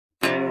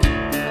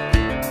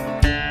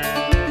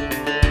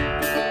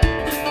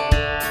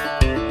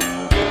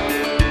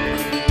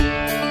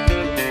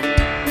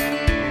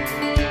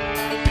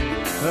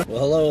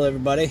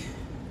everybody.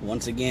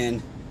 Once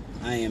again,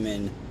 I am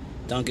in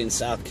Duncan,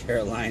 South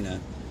Carolina.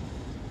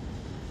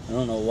 I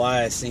don't know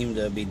why I seem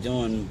to be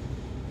doing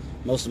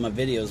most of my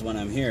videos when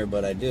I'm here,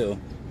 but I do.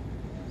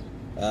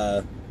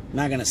 Not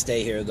going to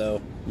stay here,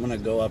 though. I'm going to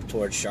go up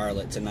towards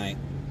Charlotte tonight.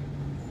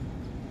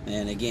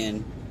 And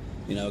again,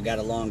 you know, got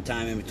a long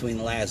time in between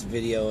the last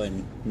video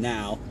and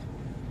now.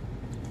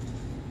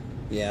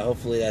 Yeah,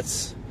 hopefully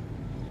that's...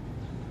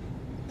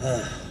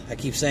 I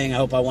keep saying I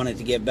hope I want it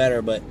to get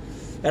better, but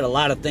got a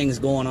lot of things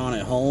going on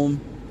at home.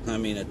 I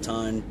mean, a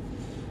ton.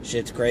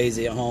 Shit's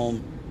crazy at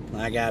home.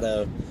 I got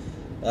a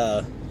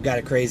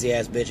crazy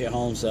ass bitch at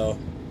home, so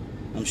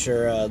I'm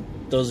sure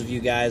those of you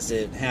guys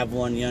that have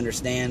one, you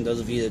understand. Those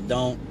of you that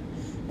don't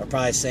are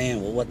probably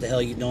saying, well, what the hell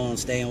are you doing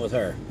staying with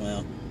her?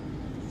 Well,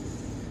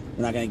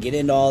 we're not going to get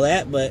into all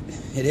that, but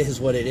it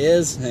is what it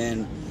is,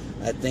 and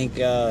I think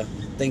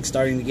things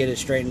starting to get it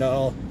straightened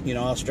all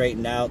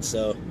straightened out.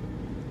 So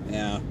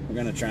yeah, we're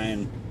gonna try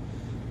and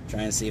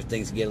see if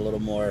things get a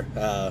little more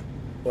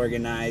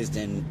organized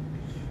and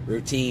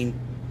routine.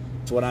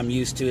 It's what I'm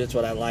used to. It's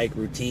what I like,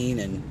 routine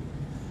and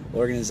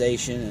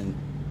organization. And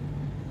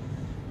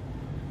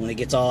when it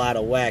gets all out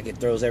of whack, it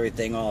throws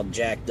everything all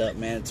jacked up,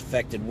 man. It's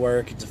affected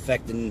work. It's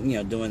affecting,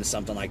 doing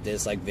something like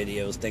this, like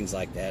videos, things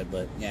like that.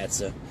 But yeah,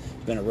 it's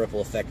been a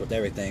ripple effect with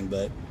everything.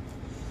 But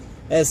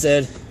as I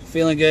said,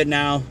 feeling good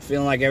now.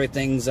 Feeling like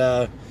everything's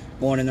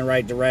going in the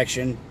right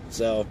direction.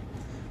 So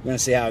we're going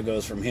to see how it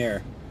goes from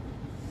here.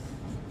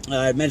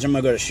 I mentioned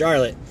I'm going to go to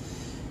Charlotte.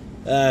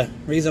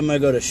 Reason I'm going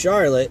to go to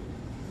Charlotte,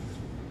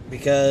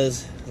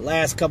 because the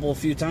last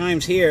few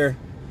times here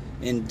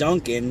in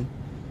Duncan,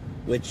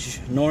 which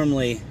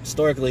normally,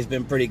 historically, has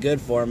been pretty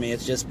good for me,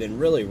 it's just been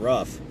really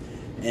rough.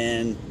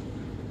 And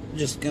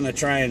just going to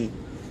try and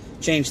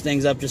change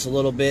things up just a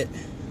little bit.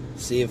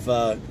 See if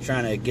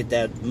trying to get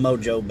that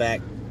mojo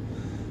back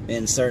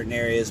in certain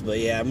areas. But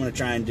yeah, I'm going to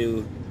try and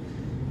do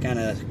kind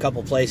of a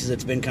couple places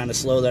that's been kind of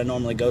slow that I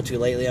normally go to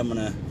lately. I'm going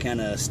to kind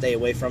of stay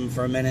away from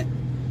for a minute,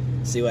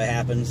 see what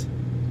happens.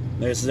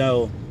 There's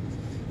no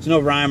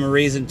rhyme or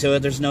reason to it.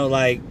 There's no,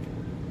 like,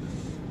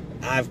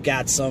 I've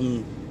got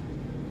some,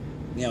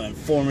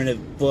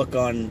 informative book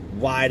on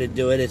why to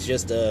do it. It's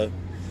just a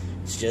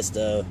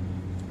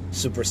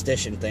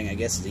superstition thing, I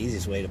guess is the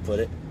easiest way to put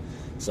it.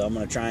 So I'm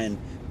going to try and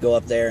go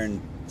up there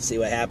and see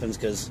what happens,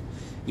 because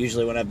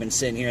usually when I've been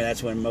sitting here,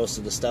 that's when most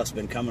of the stuff's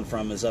been coming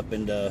from, is up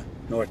into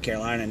North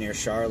Carolina near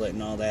Charlotte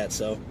and all that.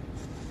 So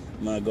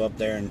I'm going to go up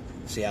there and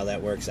see how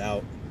that works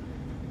out.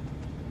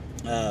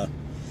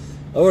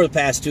 Over the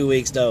past 2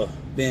 weeks, though,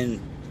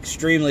 been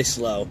extremely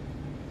slow.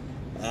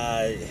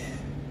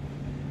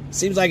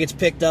 Seems like it's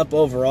picked up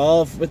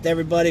overall with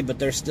everybody, but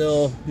there's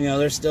still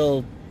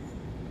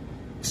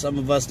some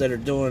of us that are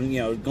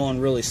doing,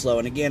 going really slow.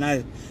 And again,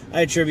 I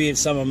attribute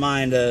some of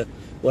mine to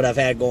what I've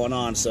had going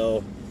on.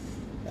 So,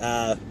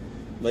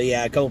 but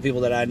yeah, a couple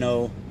people that I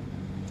know,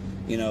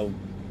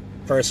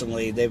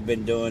 personally, they've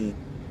been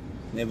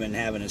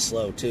having it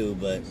slow too.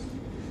 But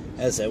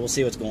as I said, we'll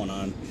see what's going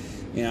on.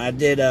 I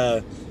did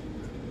a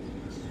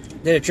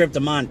trip to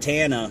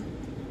Montana,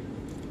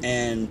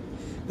 and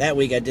that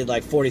week I did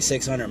like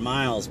 4,600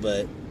 miles,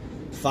 but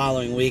the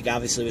following week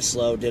obviously was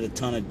slow. Did a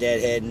ton of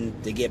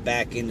deadheading to get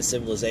back into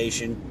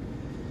civilization.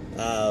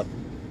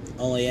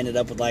 Only ended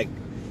up with like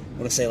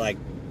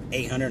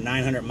 800,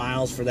 900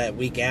 miles for that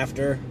week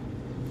after.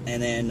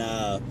 And then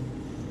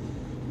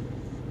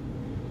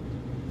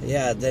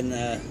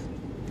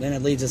then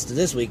it leads us to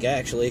this week. I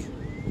actually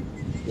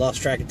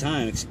lost track of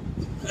time.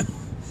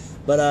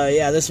 But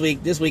yeah, this week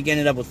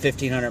ended up with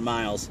 1,500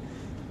 miles.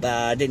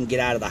 I didn't get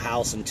out of the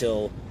house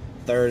until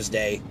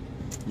Thursday.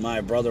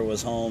 My brother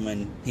was home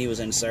and he was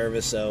in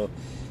service, so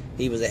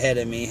he was ahead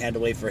of me. Had to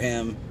wait for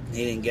him.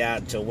 He didn't get out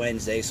until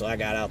Wednesday, so I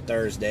got out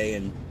Thursday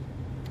and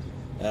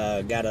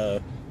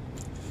got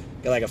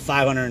like a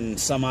 500 and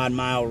some odd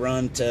mile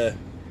run to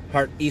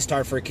East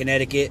Hartford,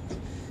 Connecticut,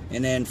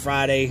 and then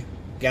Friday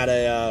got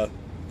the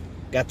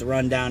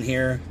run down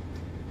here,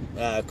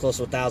 close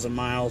to 1,000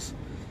 miles,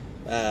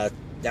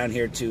 down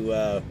here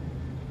to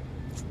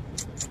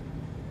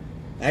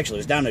actually, it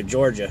was down to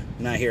Georgia,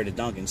 not here to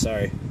Duncan,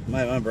 sorry.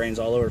 My brain's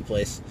all over the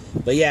place.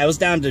 But yeah, it was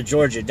down to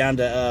Georgia, down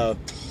to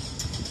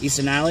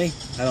Easton Alley.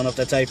 I don't know if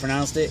that's how you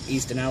pronounced it.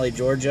 Easton Alley,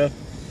 Georgia.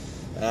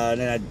 And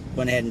then I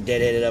went ahead and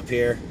deadheaded up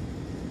here.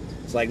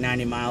 It's like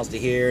 90 miles to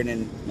here. And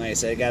then, like I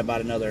said, I got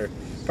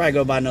probably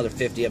go about another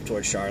 50 up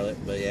towards Charlotte.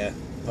 But yeah,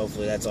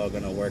 hopefully that's all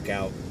going to work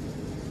out.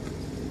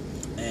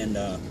 And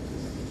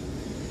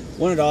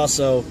wanted to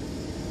also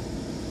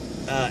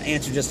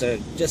answer just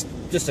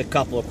a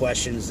couple of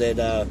questions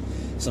that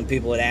some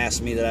people had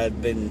asked me that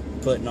I'd been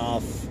putting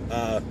off.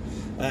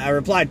 I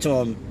replied to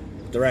them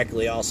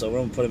directly also. We're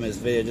going to put them in this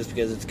video just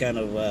because it's kind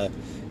of a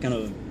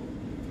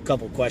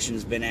couple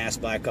questions been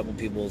asked by a couple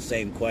people,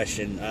 same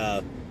question.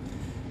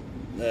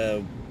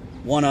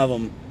 One of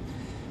them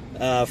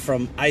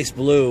from Ice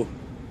Blue,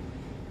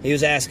 he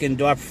was asking,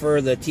 do I prefer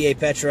the TA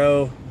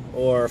Petro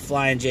or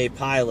Flying J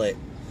Pilot?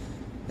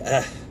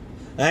 I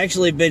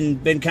actually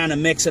been kind of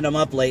mixing them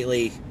up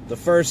lately. the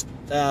first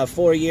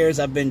 4 years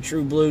I've been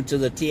true blue to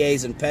the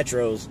TAs and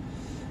Petros.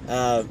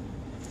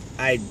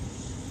 I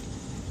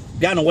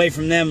gotten away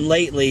from them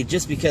lately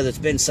just because it's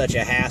been such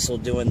a hassle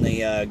doing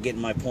the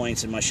getting my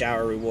points and my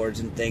shower rewards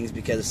and things,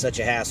 because it's such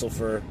a hassle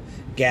for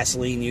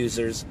gasoline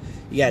users.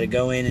 You got to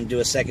go in and do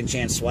a second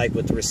chance swipe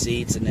with the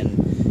receipts, and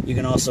then you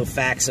can also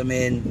fax them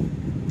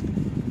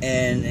in,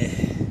 and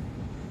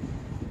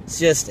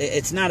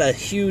it's not a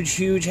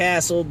huge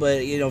hassle.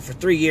 But you know, for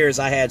 3 years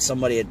I had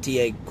somebody at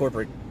TA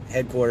corporate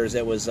headquarters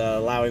that was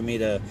allowing me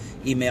to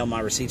email my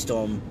receipts to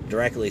them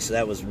directly, so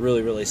that was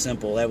really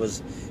simple. That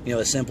was, you know,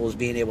 as simple as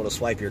being able to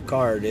swipe your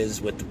card is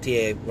with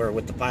the TA or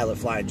with the Pilot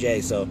Flying J.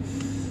 So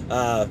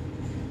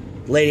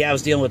lady I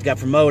was dealing with got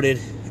promoted,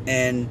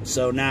 and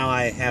so now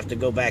I have to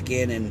go back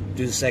in and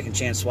do the second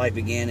chance swipe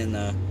again in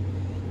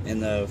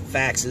the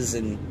faxes,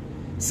 and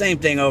same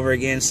thing over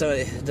again.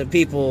 So the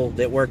people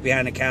that work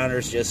behind the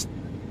counters just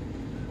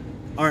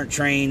aren't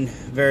trained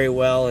very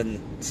well,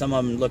 and some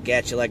of them look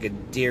at you like a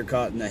deer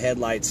caught in the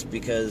headlights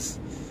because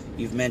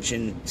you've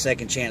mentioned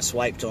second chance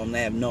swipe to them.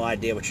 They have no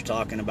idea what you're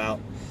talking about.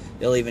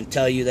 They'll even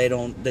tell you they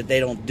don't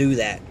do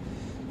that.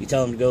 You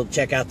tell them to go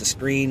check out the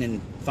screen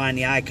and find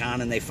the icon,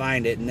 and they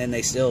find it, and then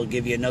they still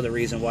give you another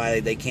reason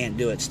why they can't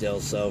do it still.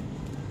 So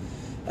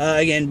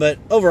again, but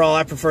overall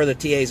I prefer the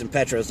TAs and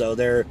Petros though.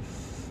 They're,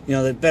 you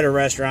know, they're better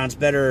restaurants,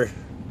 better,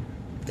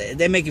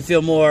 they make you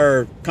feel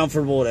more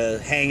comfortable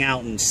to hang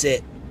out and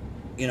sit,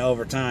 you know,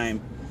 over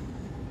time.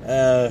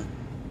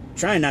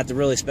 Trying not to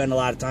really spend a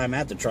lot of time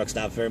at the truck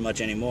stop very much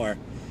anymore.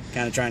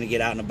 Kind of trying to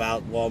get out and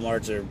about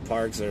Walmarts or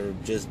parks or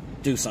just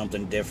do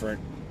something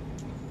different.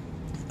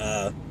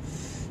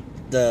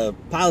 The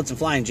Pilots and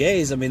Flying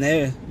J's, I mean,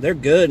 they're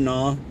good and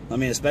all. I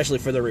mean, especially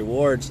for the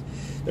rewards.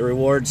 The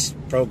rewards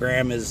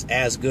program is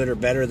as good or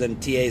better than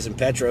TAs and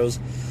Petros.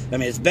 I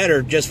mean, it's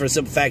better just for the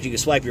simple fact you can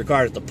swipe your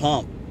card at the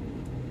pump.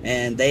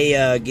 And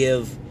they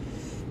give,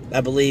 I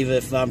believe,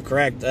 if I'm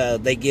correct,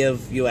 they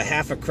give you a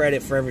half a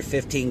credit for every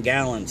 15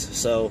 gallons.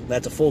 So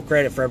that's a full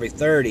credit for every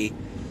 30,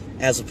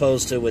 as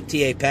opposed to with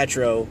TA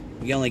Petro,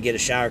 you only get a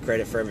shower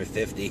credit for every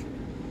 50.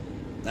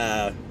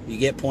 You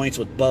get points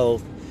with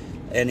both.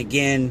 And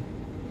again,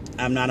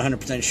 I'm not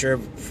 100% sure.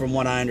 From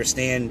what I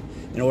understand,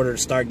 in order to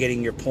start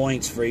getting your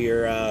points for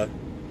your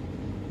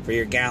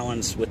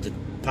gallons with the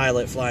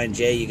Pilot Flying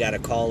J, you got to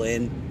call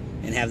in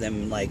and have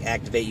them like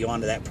activate you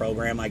onto that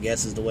program, I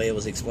guess is the way it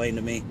was explained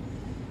to me.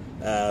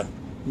 But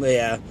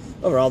yeah,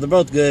 overall they're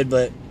both good,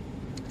 but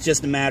it's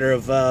just a matter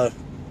of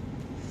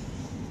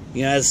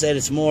you know, as I said,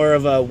 it's more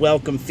of a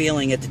welcome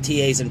feeling at the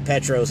TAs and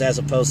Petros as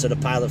opposed to the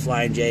Pilot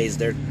Flying J's.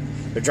 Their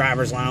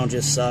driver's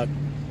lounges suck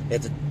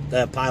at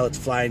the Pilot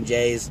Flying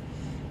J's.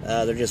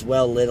 They're just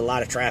well lit, a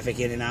lot of traffic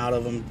in and out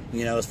of them,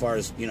 you know, as far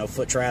as, you know,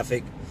 foot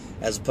traffic,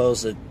 as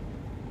opposed to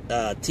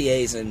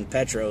TAs and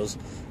Petros.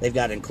 They've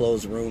got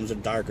enclosed rooms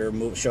and darker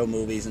show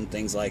movies and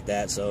things like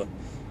that. So,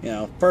 you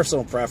know,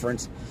 personal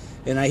preference.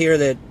 And I hear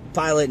that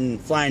Pilot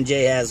and Flying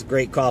J has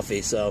great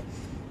coffee, so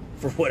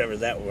for whatever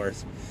that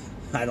worth.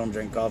 I don't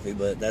drink coffee,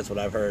 but that's what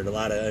I've heard.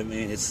 I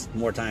mean, it's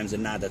more times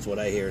than not, that's what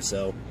I hear.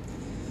 So,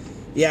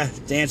 yeah,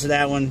 to answer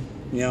that one,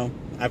 you know,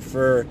 I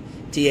prefer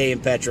TA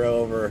and Petro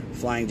over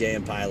Flying J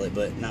and Pilot,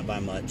 but not by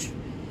much.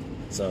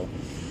 So,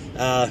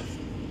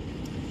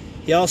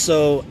 he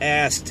also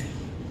asked,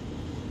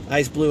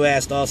 Ice Blue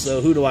asked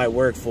also, who do I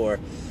work for?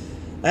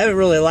 I haven't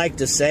really liked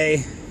to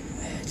say,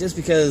 just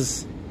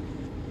because,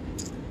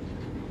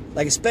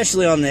 like,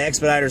 especially on the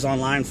Expeditors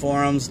Online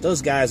forums,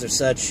 those guys are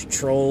such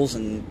trolls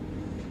and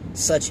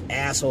such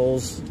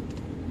assholes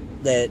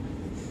that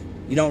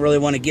you don't really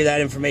want to give that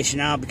information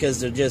out, because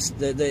they're just,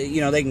 you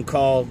know, they can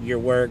call your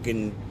work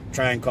and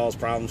try and cause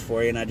problems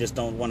for you, and I just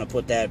don't want to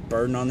put that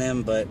burden on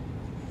them. But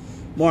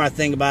the more I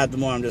think about it, the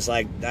more I'm just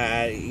like,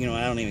 you know,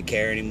 I don't even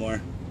care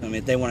anymore. I mean,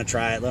 if they want to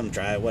try it, let them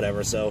try it,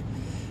 whatever. So,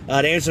 to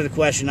answer the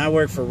question, I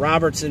work for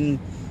Robertson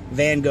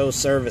Van Gogh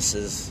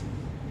Services.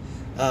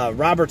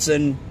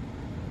 Robertson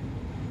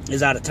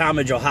is out of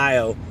Talmadge,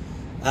 Ohio.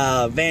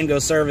 Van Gogh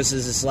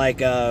Services is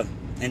like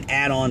an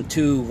add-on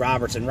to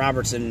Robertson.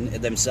 Robertson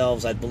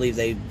themselves, I believe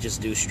they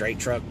just do straight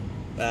truck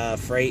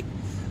freight.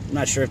 I'm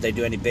not sure if they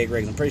do any big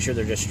rigs. I'm pretty sure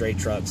they're just straight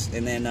trucks.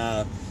 And then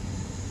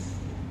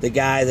the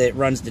guy that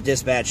runs the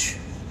dispatch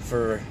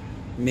for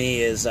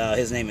me is,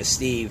 his name is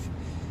Steve.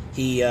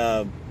 He, you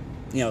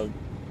know,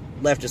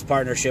 left his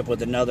partnership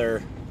with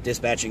another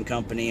dispatching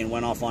company and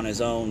went off on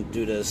his own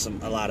due to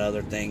a lot of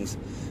other things.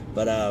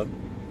 But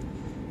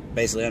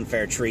basically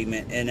unfair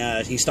treatment.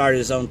 And he started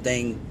his own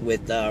thing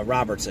with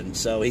Robertson.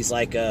 So he's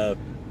like a,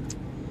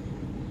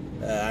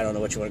 I don't know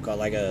what you want to call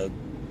it, like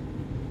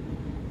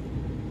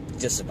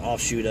just an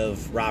offshoot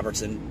of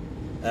Robertson.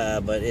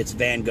 But it's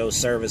Van Gogh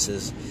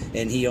Services,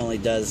 and he only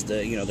does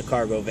the, you know, the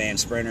cargo van,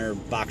 Sprinter,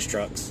 box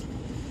trucks,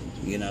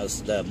 you know,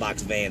 the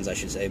box vans, I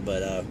should say.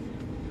 But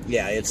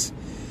yeah, it's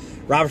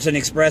Robertson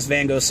Express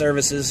Van Gogh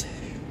Services.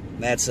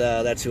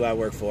 That's who I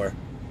work for.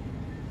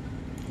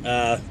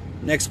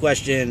 Next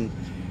question,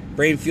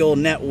 Brain Fuel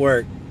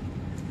Network.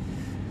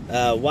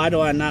 Why do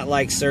I not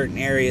like certain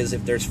areas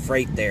if there's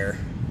freight there?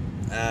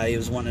 He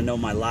was wanting to know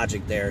my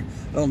logic there.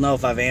 I don't know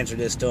if I've answered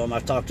this to him.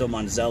 I've talked to him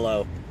on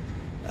Zello.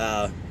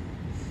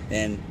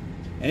 And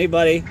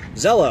anybody,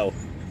 Zello,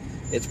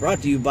 it's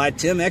brought to you by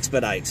Tim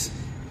Expedites.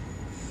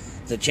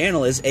 The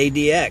channel is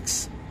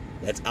ADX.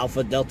 That's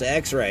Alpha Delta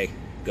X-Ray.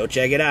 Go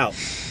check it out.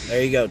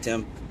 There you go,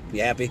 Tim.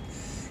 You happy?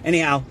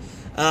 Anyhow,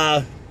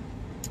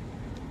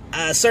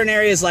 certain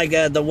areas, like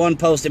the one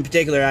post in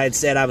particular, I had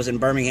said I was in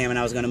Birmingham and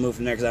I was going to move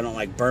from there because I don't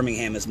like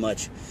Birmingham as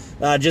much.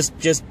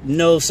 Just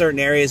know certain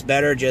areas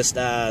better. Just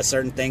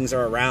certain things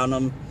are around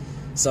them.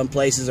 Some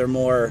places are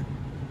more,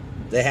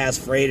 the Has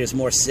Freight is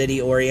more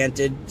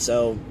city-oriented,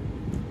 so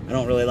I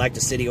don't really like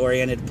the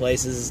city-oriented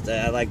places.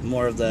 I like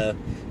more of the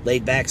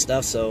laid-back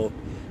stuff, so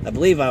I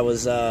believe I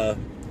was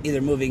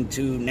either moving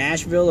to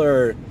Nashville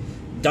or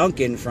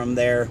Duncan from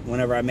there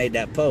whenever I made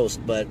that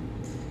post, but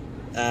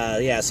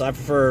yeah, so I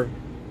prefer,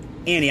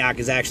 Antioch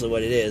is actually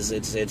what it is.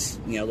 It's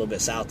you know, a little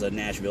bit south of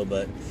Nashville,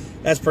 but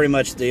that's pretty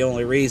much the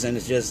only reason.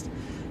 It's just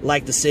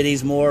like the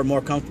city's more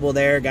comfortable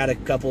there. Got a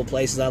couple of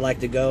places I like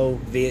to go,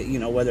 via, you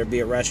know, whether it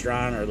be a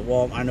restaurant or the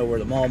Walmart. I know where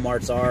the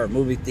Walmarts are, or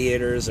movie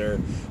theaters, or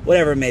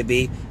whatever it may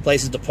be.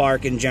 Places to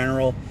park in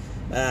general.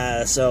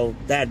 So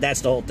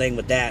that's the whole thing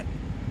with that.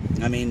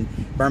 I mean,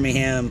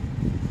 Birmingham,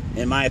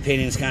 in my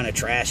opinion, is kind of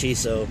trashy.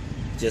 So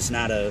just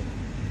not a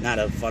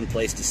fun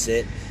place to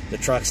sit. The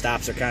truck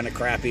stops are kind of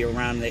crappy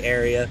around the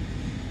area,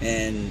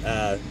 and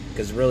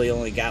because really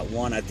only got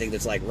one, I think,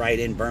 that's like right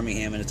in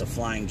Birmingham, and it's a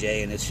Flying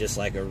J, and it's just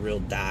like a real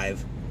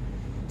dive.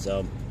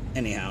 So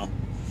anyhow,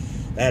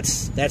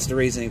 that's the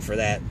reasoning for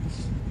that.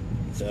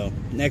 So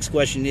next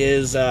question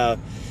is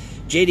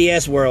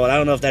JDS World. I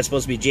don't know if that's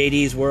supposed to be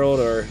JD's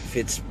World or if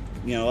it's,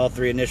 you know, all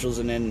three initials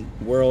and then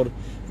World,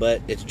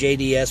 but it's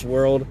JDS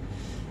World.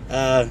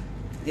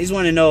 He's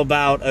wanting to know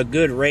about a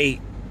good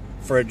rate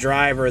for a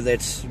driver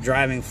that's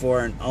driving for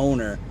an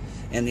owner,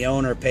 and the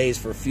owner pays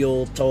for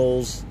fuel,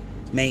 tolls,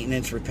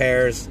 maintenance,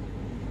 repairs.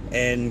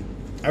 And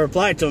I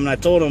replied to him and I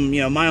told him,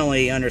 you know, my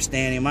only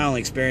understanding, my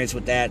only experience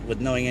with that,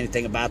 with knowing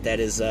anything about that,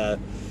 is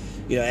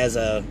you know, as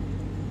an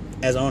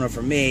owner,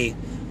 for me,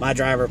 my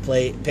driver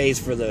pays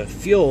for the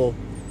fuel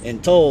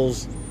and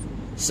tolls,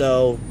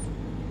 so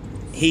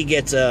he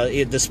gets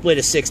the split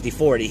is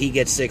 60-40. He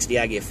gets 60,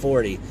 I get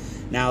 40.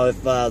 Now,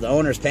 if the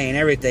owner's paying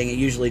everything, it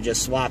usually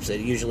just swaps it.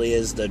 It usually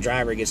is the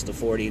driver gets the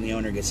 40 and the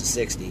owner gets the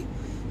 60.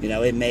 You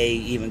know, it may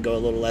even go a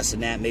little less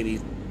than that,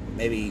 maybe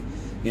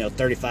you know,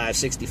 35,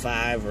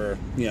 65, or,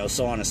 you know,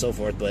 so on and so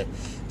forth. But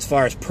as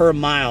far as per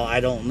mile, I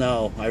don't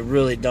know. I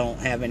really don't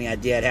have any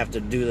idea. I'd have to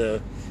do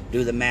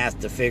the math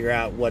to figure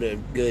out what a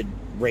good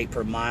rate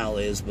per mile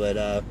is.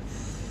 But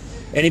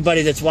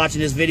anybody that's watching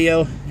this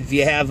video, if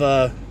you have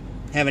an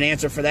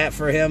answer for that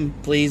for him,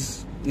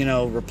 please, you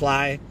know,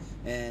 reply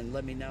and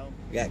let me know.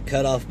 Got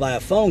cut off by a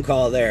phone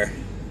call there,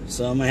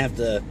 so I'm gonna have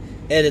to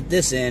edit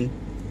this in.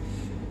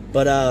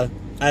 But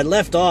I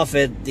left off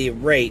at the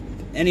rate.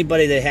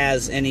 Anybody that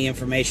has any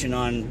information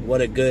on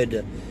what a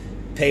good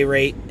pay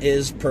rate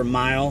is per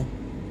mile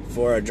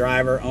for a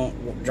driver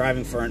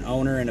driving for an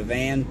owner in a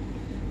van,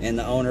 and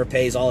the owner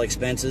pays all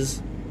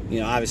expenses, you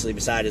know, obviously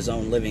beside his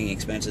own living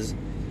expenses.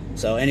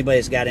 So anybody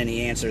that's got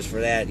any answers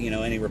for that, you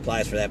know, any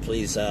replies for that,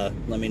 please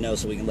let me know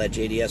so we can let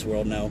JDS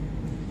World know.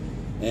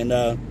 And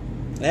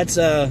that's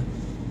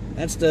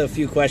the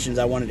few questions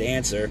I wanted to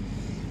answer.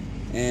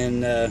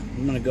 And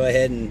I'm going to go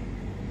ahead and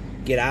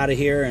get out of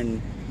here,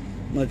 and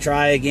I'm going to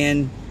try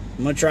again.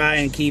 I'm going to try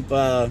and keep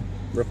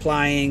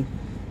replying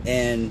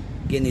and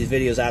getting these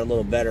videos out a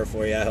little better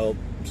for you, I hope.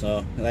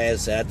 So, like I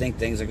said, I think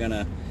things are going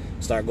to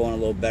start going a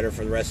little better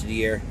for the rest of the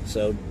year.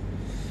 So,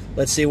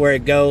 let's see where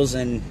it goes,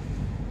 and,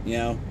 you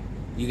know,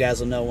 you guys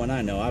will know when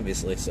I know,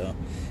 obviously. So,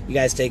 you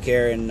guys take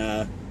care,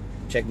 and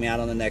check me out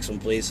on the next one,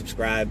 please.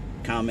 Subscribe,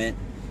 comment,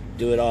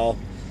 do it all.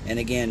 And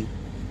again,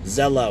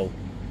 Zello.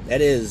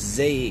 That is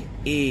Z-E-L-L-O.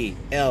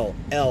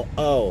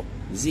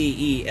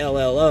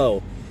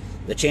 Z-E-L-L-O.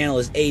 The channel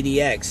is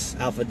ADX,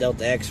 Alpha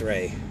Delta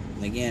X-Ray.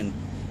 And again,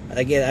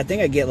 I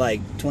think I get like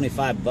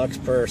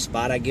 $25 per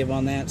spot I give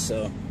on that,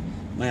 so I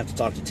might have to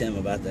talk to Tim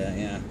about that.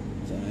 Yeah.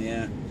 So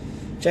yeah,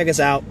 check us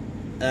out.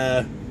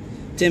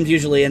 Tim's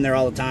usually in there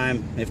all the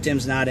time. If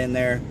Tim's not in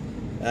there,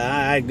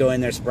 I'd go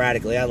in there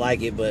sporadically. I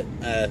like it, but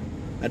I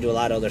do a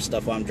lot of other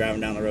stuff while I'm driving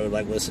down the road,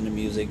 like listen to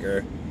music,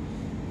 or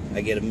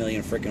I get a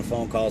million freaking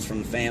phone calls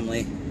from the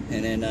family.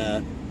 And then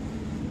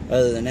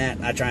other than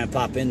that, I try and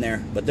pop in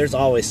there. But there's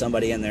always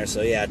somebody in there.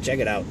 So yeah, check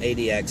it out.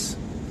 ADX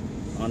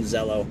on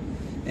Zello.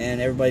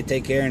 And everybody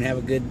take care and have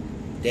a good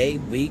day,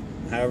 week,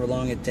 however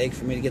long it takes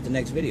for me to get the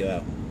next video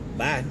out.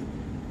 Bye.